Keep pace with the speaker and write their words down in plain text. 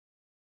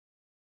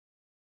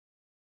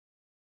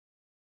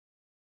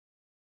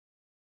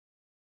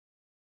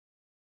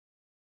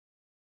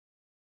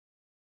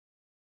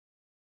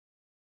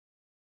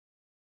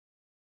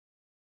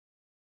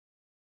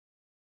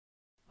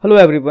Hello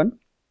everyone.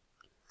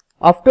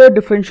 After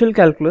differential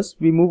calculus,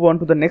 we move on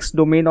to the next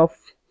domain of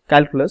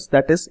calculus,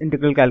 that is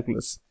integral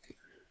calculus.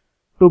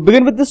 To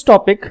begin with this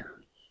topic,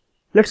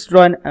 let's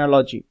draw an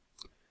analogy.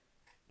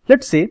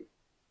 Let's say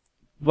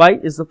y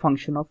is a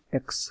function of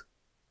x.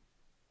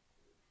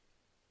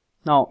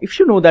 Now, if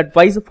you know that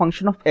y is a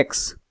function of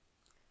x,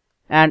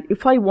 and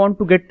if I want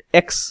to get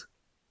x,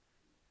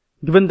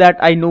 given that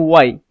I know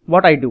y,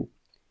 what I do?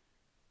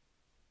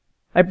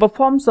 I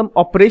perform some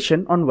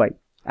operation on y,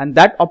 and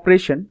that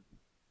operation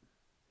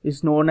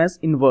is known as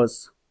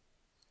inverse.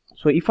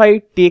 So if I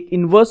take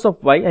inverse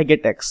of y, I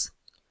get x.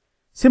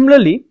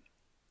 Similarly,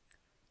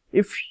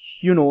 if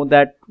you know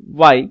that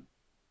y,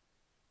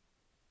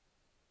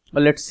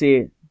 or let's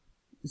say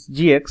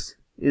gx,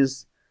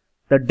 is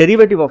the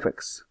derivative of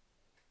x.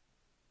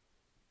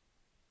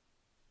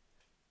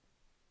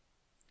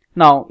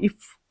 Now, if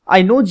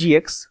I know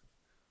gx,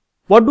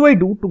 what do I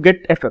do to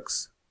get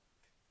fx?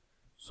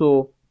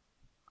 So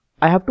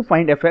I have to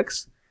find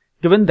fx,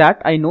 given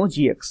that I know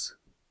gx.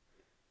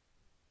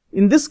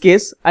 In this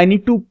case, I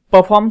need to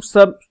perform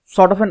some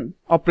sort of an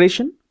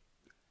operation.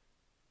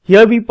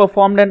 Here we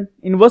performed an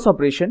inverse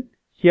operation.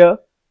 Here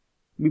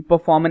we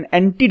perform an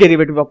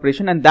antiderivative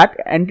operation, and that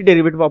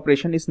antiderivative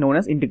operation is known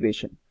as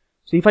integration.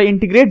 So if I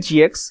integrate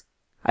gx,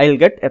 I will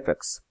get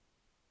fx.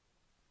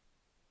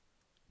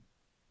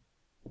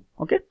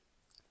 Okay.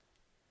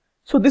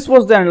 So this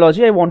was the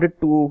analogy I wanted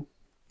to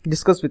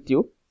discuss with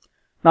you.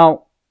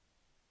 Now,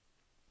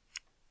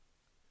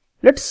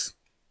 let's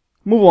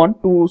move on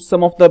to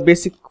some of the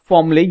basic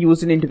formulae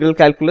used in integral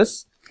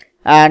calculus,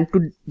 and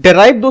to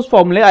derive those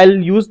formulae I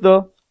will use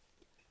the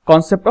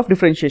concept of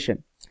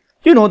differentiation.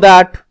 You know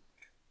that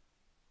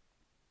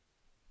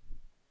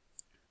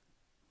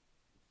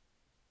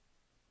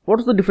what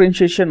is the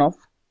differentiation of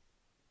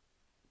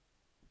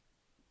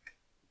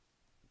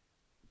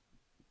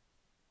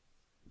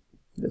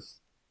this?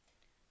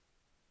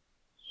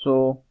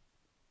 So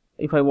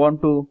if I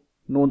want to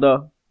know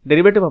the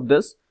derivative of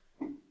this,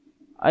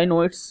 I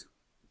know it's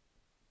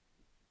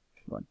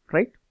 1,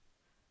 right?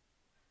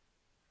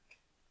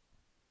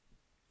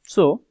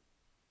 So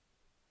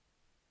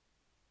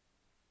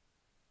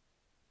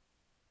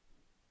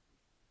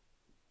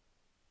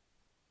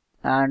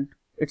and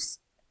it's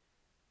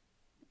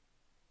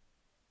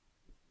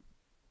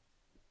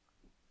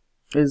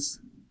is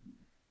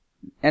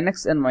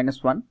nx n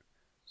minus 1,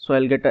 so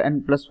I'll get a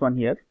n plus 1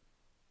 here.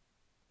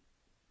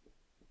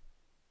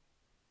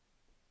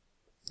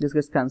 This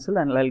gets cancelled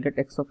and I'll get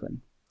x of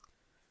n.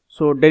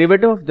 So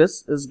derivative of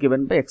this is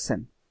given by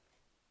xn.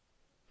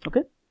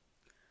 Okay.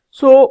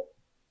 So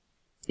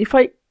if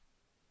I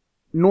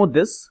know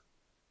this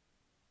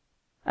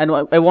and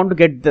I want to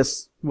get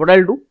this, what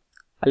I'll do?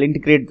 I'll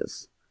integrate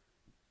this.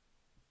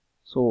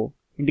 So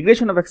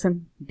integration of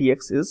xn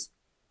dx is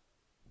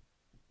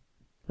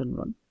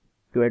n1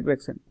 divided by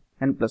xn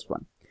n plus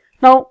 1.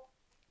 Now,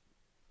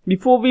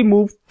 before we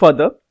move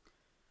further,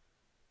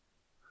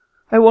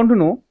 I want to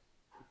know,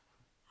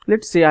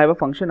 let's say I have a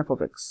function f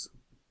of x,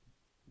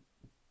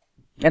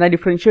 and I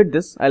differentiate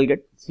this, I'll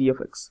get c of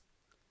x.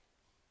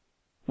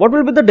 What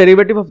will be the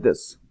derivative of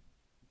this?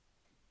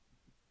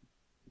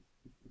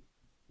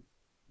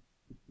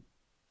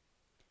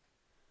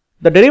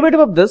 The derivative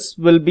of this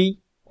will be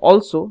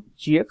also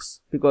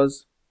gx,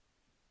 because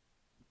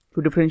if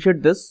you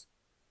differentiate this,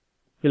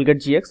 you will get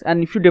gx,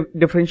 and if you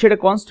differentiate a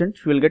constant,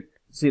 you will get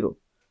 0.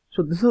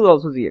 So this is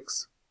also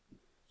gx.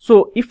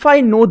 So if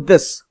I know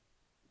this,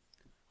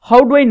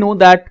 how do I know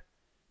that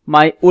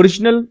my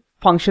original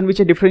function which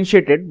I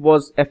differentiated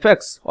was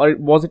fx, or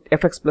was it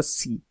fx plus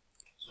c?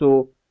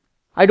 So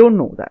I don't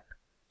know that.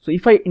 So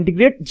if I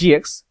integrate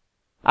gx,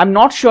 I'm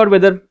not sure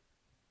whether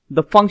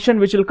the function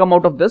which will come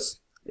out of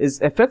this is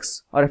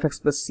fx or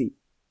fx plus c.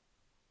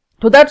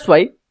 So that's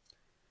why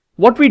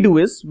what we do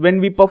is, when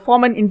we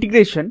perform an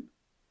integration,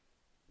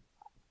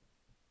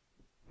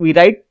 we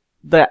write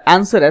the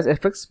answer as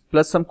fx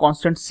plus some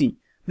constant c.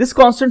 This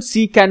constant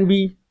c can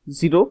be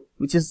 0,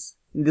 which is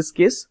in this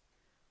case,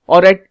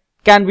 or it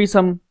can be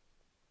some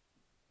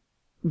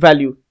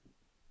value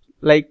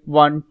like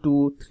 1,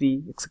 2,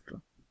 3, etc.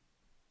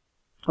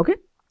 Okay.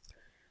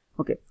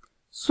 Okay.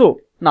 So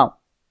now,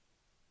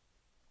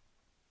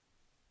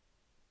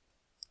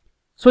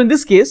 so in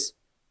this case,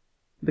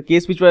 the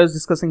case which I was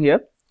discussing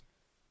here,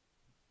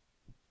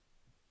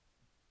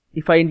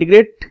 if I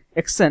integrate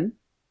xn,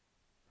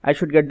 I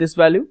should get this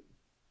value.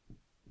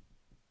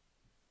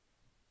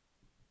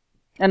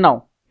 And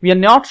now we are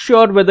not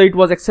sure whether it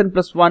was xn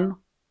plus 1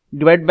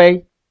 divided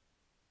by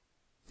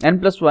n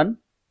plus 1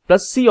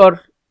 plus c, or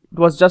it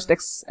was just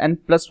xn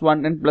plus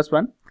 1 n plus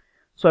 1.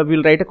 So I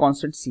will write a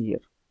constant c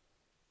here.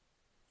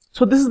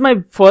 So this is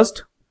my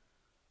first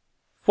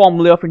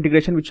formula of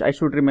integration which I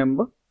should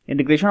remember.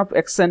 Integration of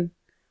xn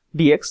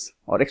dx,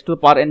 or x to the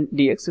power n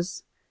dx,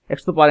 is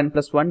x to the power n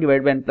plus 1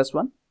 divided by n plus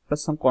 1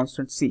 plus some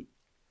constant c.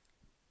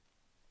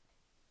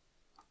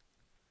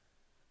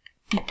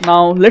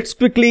 Now let's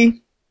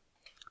quickly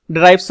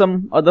derive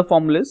some other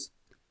formulas.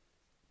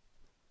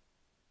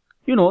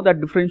 You know that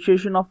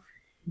differentiation of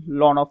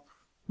ln of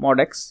mod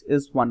x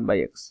is 1 by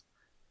x.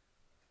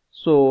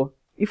 So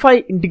if I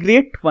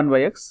integrate 1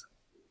 by x,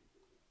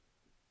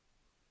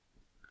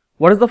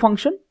 what is the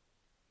function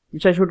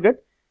which I should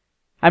get?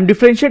 I'm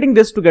differentiating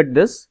this to get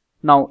this.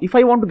 Now if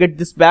I want to get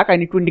this back, I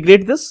need to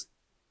integrate this.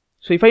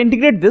 So if I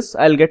integrate this,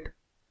 I'll get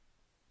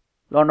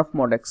ln of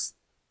mod x.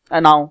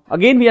 And now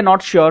again we are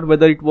not sure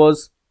whether it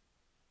was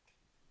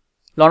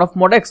ln of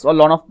mod x or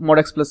ln of mod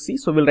x plus c.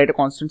 So we'll write a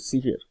constant c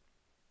here.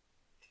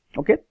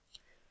 Okay.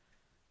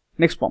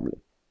 Next formula.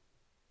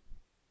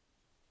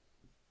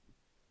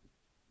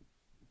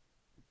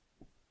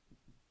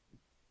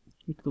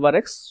 E to the power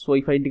x. So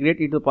if I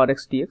integrate e to the power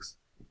x dx,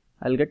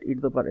 I'll get e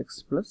to the power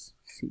x plus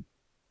c.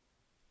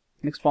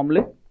 Next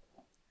formula.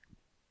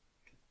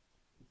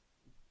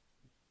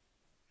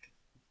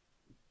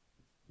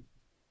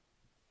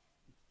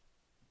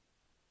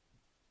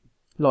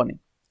 Ln a.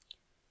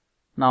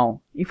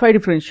 Now if I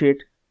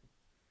differentiate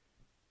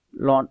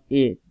ln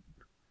a,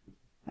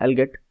 I'll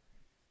get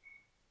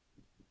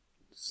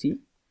c.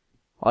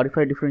 Or if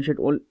I differentiate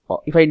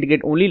if I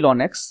integrate only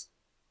ln x,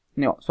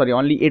 no sorry,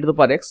 only a to the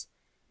power x,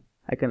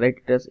 I can write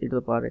it as e to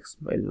the power x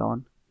by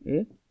ln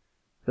a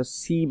plus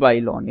c by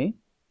ln a.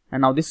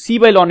 And now this c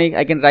by ln a,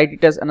 I can write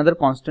it as another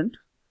constant,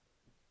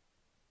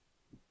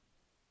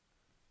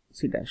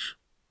 c dash.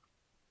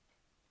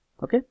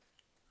 Okay.